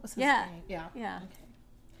William? What was his name? Yeah.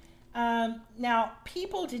 Okay. Now,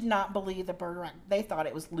 people did not believe the Bird Rock. They thought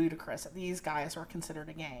it was ludicrous that these guys were considered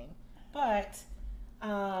a gang. But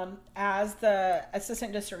as the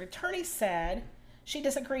assistant district attorney said, she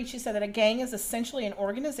disagreed. She said that a gang is essentially an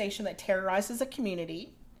organization that terrorizes a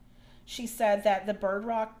community. She said that the Bird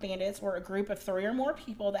Rock Bandits were a group of 3 or more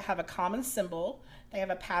people that have a common symbol. They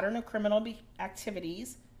have a pattern of criminal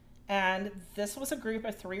activities. And this was a group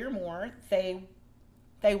of 3 or more. They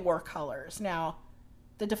wore colors. Now,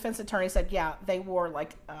 the defense attorney said, yeah, they wore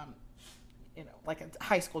like a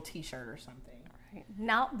high school T-shirt or something. Right.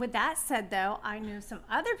 Now, with that said, though, I knew some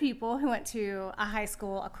other people who went to a high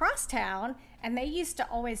school across town, and they used to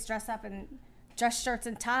always dress up in dress shirts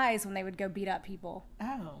and ties when they would go beat up people.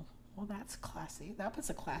 Oh, well, that's classy. That puts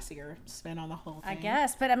a classier spin on the whole thing. I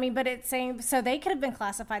guess, but I mean, but it's saying so they could have been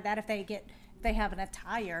classified that if they have an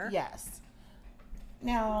attire. Yes.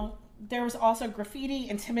 Now, there was also graffiti,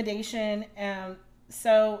 intimidation, and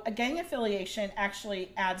so a gang affiliation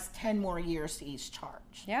actually adds 10 more years to each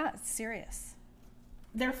charge. Yeah, it's serious.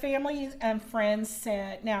 Their families and friends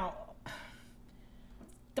said, now,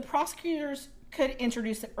 the prosecutors could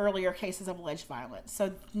introduce earlier cases of alleged violence.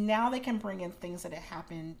 So now they can bring in things that had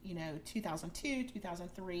happened, 2002,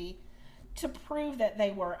 2003, to prove that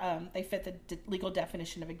they fit the legal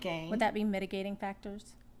definition of a gang. Would that be mitigating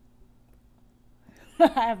factors?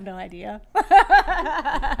 I have no idea.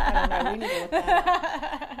 I don't know. We need to look that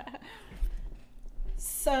up.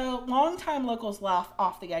 So longtime locals laugh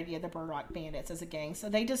off the idea of the Bird Rock Bandits as a gang. So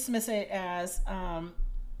they dismiss it as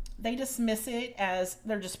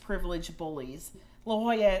they're just privileged bullies. La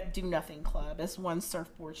Jolla do-nothing club, as one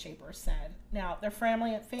surfboard shaper said. Now, their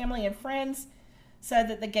family and friends said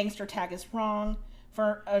that the gangster tag is wrong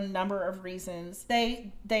for a number of reasons.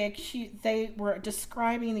 They were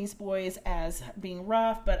describing these boys as being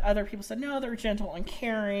rough, but other people said, no, they're gentle and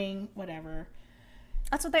caring, whatever.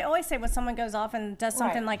 That's what they always say when someone goes off and does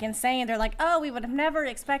something like insane. They're like, "Oh, we would have never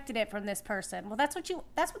expected it from this person." Well, that's what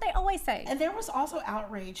they always say. And there was also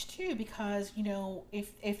outrage too, because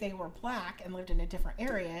if they were black and lived in a different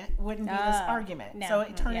area, it wouldn't be this argument. No, so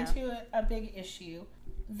it turned into a big issue.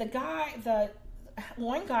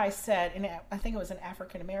 One guy said, and I think it was an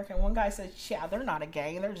African American. One guy said, "Yeah, they're not a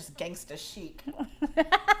gang; they're just gangsta chic."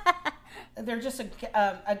 They're just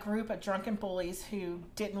a group of drunken bullies who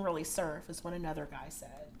didn't really surf, is what another guy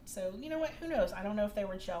said. So, you know what? Who knows? I don't know if they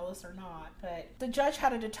were jealous or not. But the judge had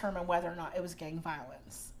to determine whether or not it was gang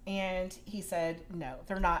violence. And he said, no,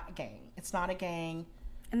 they're not a gang. It's not a gang.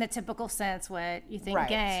 In the typical sense, what you think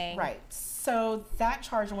gang. Right. So that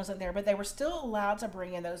charge wasn't there, but they were still allowed to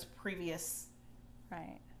bring in those previous.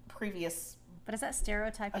 But is that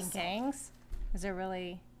stereotyping gangs? Is there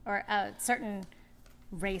really, or a certain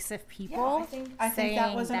race of people? Yeah, I think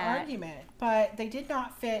that was an argument, but they did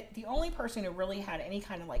not fit. The only person who really had any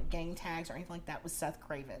kind of like gang tags or anything like that was Seth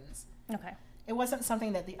Cravens. Okay. It wasn't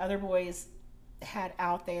something that the other boys had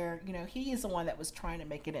out there. He is the one that was trying to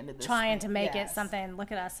make it into this. Trying to make it something.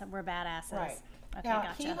 Look at us, we're badasses. Right. Okay, now,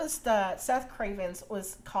 gotcha. Seth Cravens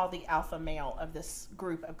was called the alpha male of this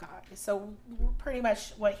group of guys. So pretty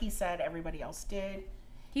much what he said, everybody else did.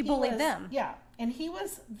 He bullied them. Yeah. And he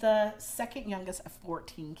was the second youngest of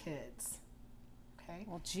 14 kids. Okay.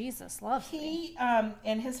 Well, Jesus loves He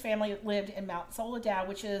and his family lived in Mount Soledad,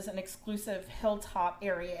 which is an exclusive hilltop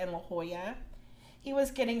area in La Jolla. He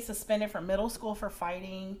was getting suspended from middle school for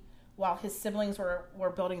fighting while his siblings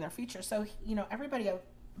were building their future. So, everybody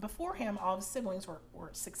before him, all of his siblings were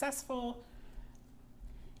successful.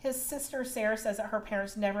 His sister, Sarah, says that her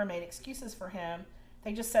parents never made excuses for him.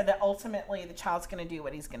 They just said that ultimately the child's going to do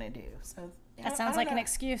what he's going to do. So that sounds like an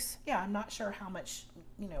excuse. Yeah, I'm not sure how much,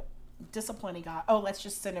 discipline he got. Oh, let's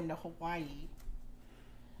just send him to Hawaii.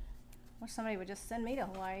 Wish somebody would just send me to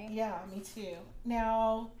Hawaii. Yeah, me too.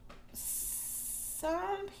 Now,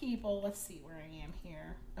 some people, let's see where I am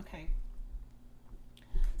here. Okay.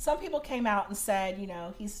 Some people came out and said,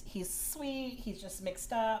 he's sweet, he's just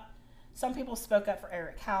mixed up. Some people spoke up for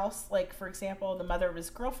Eric House. Like, for example, the mother of his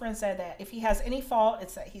girlfriend said that if he has any fault,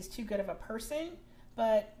 it's that he's too good of a person.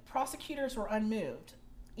 But prosecutors were unmoved.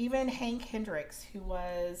 Even Hank Hendricks, who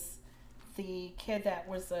was the kid that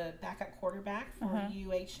was the backup quarterback for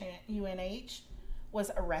UNH,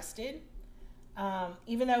 was arrested.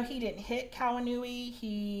 Even though he didn't hit Kauanui,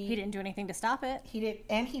 he didn't do anything to stop it. He did,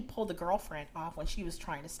 and he pulled the girlfriend off when she was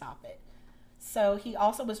trying to stop it. So he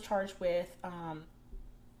also was charged with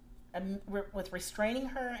restraining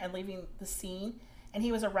her and leaving the scene, and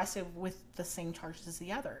he was arrested with the same charges as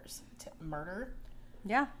the others, murder.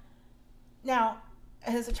 Yeah. Now,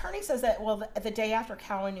 his attorney says that, the day after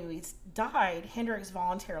Kauanui died, Hendricks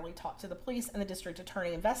voluntarily talked to the police and the district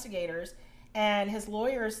attorney investigators, and his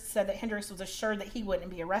lawyers said that Hendricks was assured that he wouldn't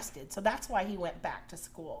be arrested. So that's why he went back to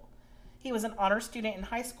school. He was an honor student in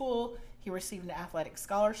high school. He received an athletic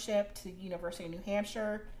scholarship to the University of New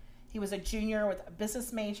Hampshire. He was a junior with a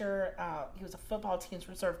business major. He was a football team's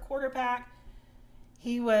reserve quarterback.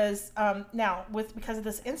 He was, because of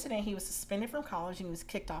this incident, he was suspended from college and he was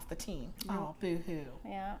kicked off the team. Oh, boo-hoo.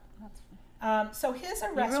 Yeah. So his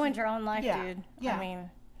arrest... You ruined your own life, dude. Yeah, I mean...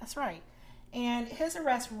 That's right. And his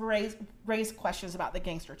arrest raised questions about the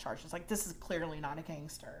gangster charges. Like, this is clearly not a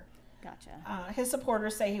gangster. Gotcha. His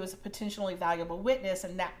supporters say he was a potentially valuable witness,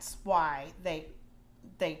 and that's why they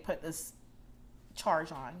put this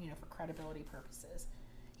charge on, for credibility purposes.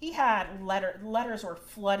 he had letters were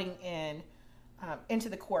flooding in into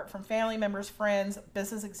the court from family members, friends,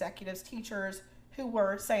 business executives, teachers who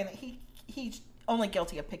were saying that he's only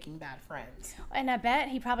guilty of picking bad friends. And I bet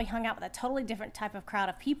he probably hung out with a totally different type of crowd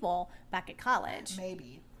of people back at college.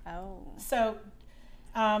 Maybe. Oh. So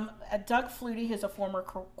Doug Flutie, who's a former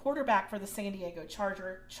quarterback for the San Diego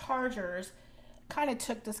Chargers, kind of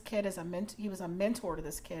took this kid as he was a mentor to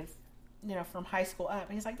this kid, from high school up.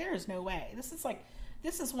 And he's like, there is no way. This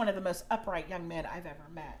is one of the most upright young men I've ever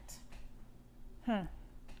met.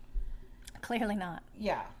 Clearly not.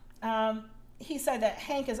 Yeah. He said that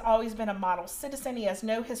Hank has always been a model citizen. He has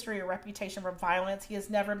no history or reputation for violence. He has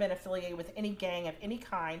never been affiliated with any gang of any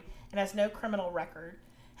kind and has no criminal record.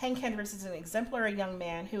 Hank Hendricks is an exemplary young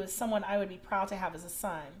man who is someone I would be proud to have as a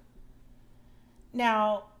son.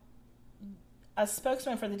 Now, a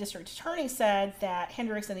spokesman for the district attorney said that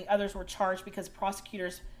Hendricks and the others were charged because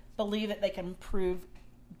prosecutors believe that they can prove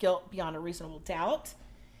guilt beyond a reasonable doubt.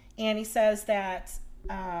 And he says that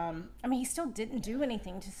he still didn't do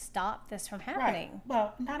anything to stop this from happening. Right.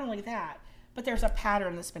 Well, not only that, but there's a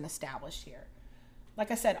pattern that's been established here. Like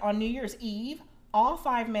I said, on New Year's Eve, all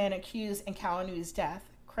 5 men accused in Kauanui's death,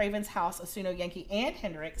 Craven's House, Osuno Yankee, and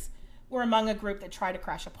Hendricks, were among a group that tried to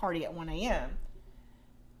crash a party at 1 a.m.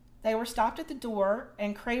 They were stopped at the door,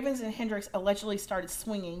 and Cravens and Hendricks allegedly started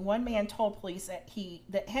swinging. One man told police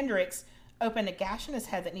that Hendricks opened a gash in his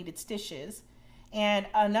head that needed stitches, and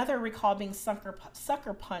another recalled being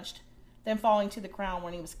sucker punched, then falling to the ground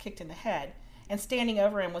when he was kicked in the head. And standing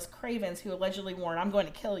over him was Cravens, who allegedly warned, "I'm going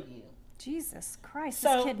to kill you." Jesus Christ,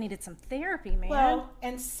 this kid needed some therapy, man. Well,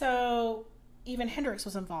 and so even Hendricks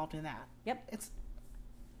was involved in that. Yep.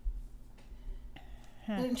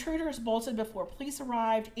 The intruders bolted before police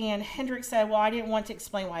arrived, and Hendricks said, well, I didn't want to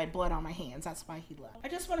explain why I had blood on my hands. That's why he left. I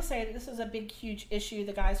just want to say that this is a big, huge issue.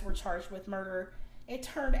 The guys were charged with murder. It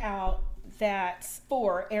turned out that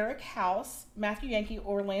Eric House, Matthew Yankee,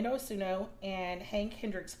 Orlando Osuno, and Hank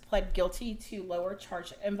Hendricks pled guilty to lower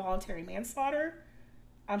charge involuntary manslaughter.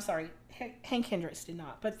 I'm sorry, Hank Hendricks did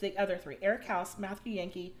not, but the other 3, Eric House, Matthew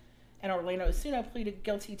Yankee, and Orlando Osuno, pleaded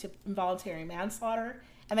guilty to involuntary manslaughter,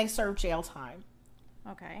 and they served jail time.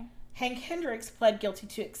 Okay. Hank Hendricks pled guilty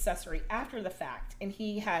to accessory after the fact, and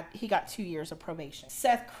he got 2 years of probation.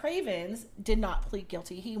 Seth Cravens did not plead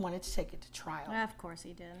guilty. He wanted to take it to trial. Of course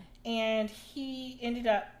he did. And they ended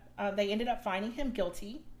up finding him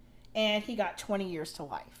guilty, and he got 20 years to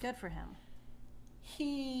life. Good for him.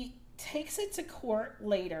 He takes it to court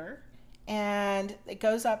later, and it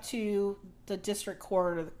goes up to the district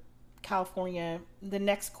court of California, the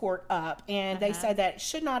next court up, and they said that it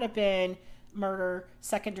should not have been murder,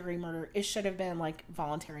 second-degree murder. It should have been like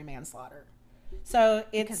voluntary manslaughter. So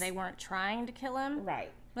it's because they weren't trying to kill him,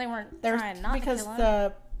 right? They weren't trying not to kill him.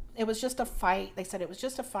 Because it was just a fight. They said it was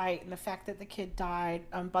just a fight, and the fact that the kid died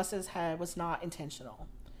on Bus's head was not intentional.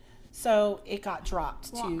 So it got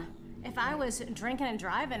dropped to. If I was drinking and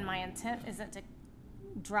driving, my intent isn't to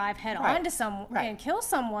drive head Right. on to someone and kill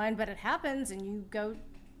someone, but it happens, and you go.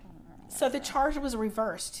 So the charge was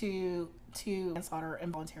reversed to manslaughter,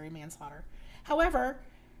 involuntary manslaughter. However,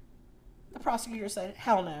 the prosecutor said,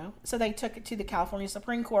 hell no. So they took it to the California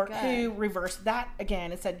Supreme Court, who reversed that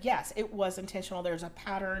again and said, yes, it was intentional. There's a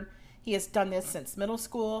pattern. He has done this since middle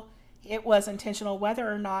school. It was intentional.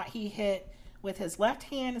 Whether or not he hit with his left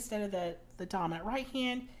hand instead of the dominant right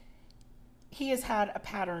hand, he has had a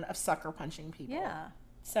pattern of sucker punching people. Yeah.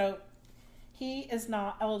 So he is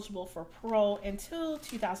not eligible for parole until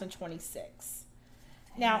 2026.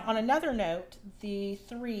 Now, on another note, the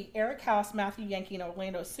 3, Eric House, Matthew Yankee, and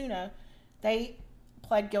Orlando Osuno, they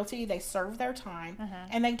pled guilty. They served their time,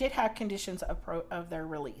 and they did have conditions of their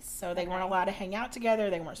release. So they weren't allowed to hang out together.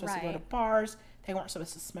 They weren't supposed to go to bars. They weren't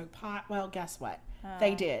supposed to smoke pot. Well, guess what?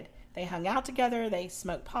 They did. They hung out together. They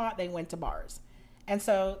smoked pot. They went to bars. And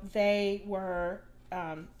so they were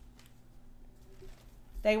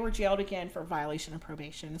jailed again for violation of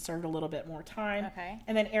probation and served a little bit more time. Okay.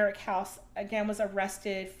 And then Eric House, again, was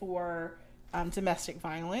arrested for domestic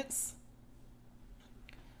violence.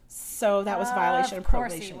 So that was violation of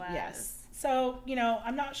probation. Yes. So,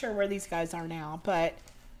 I'm not sure where these guys are now, but,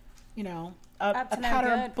 a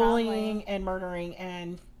pattern of bullying and murdering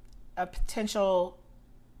and a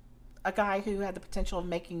guy who had the potential of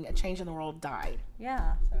making a change in the world died.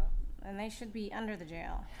 Yeah. So. And they should be under the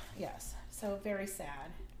jail. Yes. So very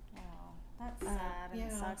sad. Wow. That's sad and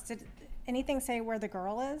it sucks. Did anything say where the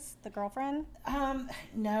girl is? The girlfriend?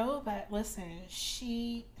 No, but listen,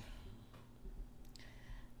 she's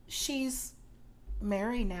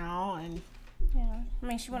married now, and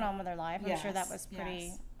yeah. She went on with her life. I'm sure that was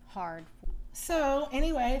pretty hard So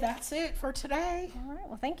anyway, that's it for today. All right.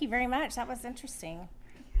 Well, thank you very much. That was interesting.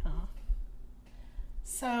 Yeah.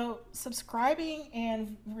 So subscribing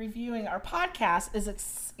and reviewing our podcast is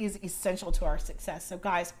essential to our success. So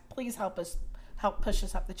guys, please help push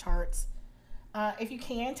us up the charts. If you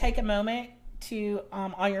can, take a moment to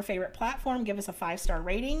on your favorite platform, give us a 5-star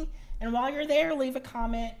rating, and while you're there, leave a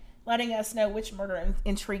comment letting us know which murder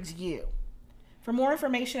intrigues you. For more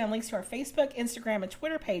information and links to our Facebook, Instagram, and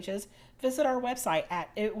Twitter pages, visit our website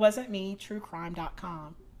at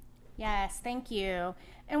itwasn'tmetruecrime.com. Yes, thank you.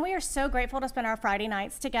 And we are so grateful to spend our Friday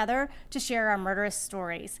nights together to share our murderous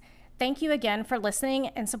stories. Thank you again for listening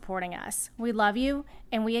and supporting us. We love you,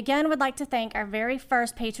 and we again would like to thank our very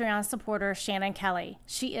first Patreon supporter, Shannon Kelly.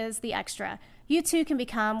 She is the extra. You too can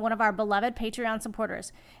become one of our beloved Patreon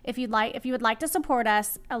supporters. If you would like to support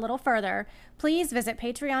us a little further, please visit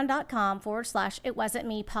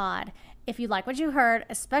patreon.com/itwasn'tmepod. If you like what you heard,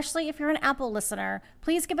 especially if you're an Apple listener,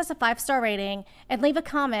 please give us a 5-star rating and leave a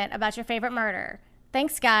comment about your favorite murder.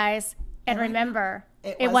 Thanks, guys. And remember,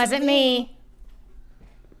 it wasn't me.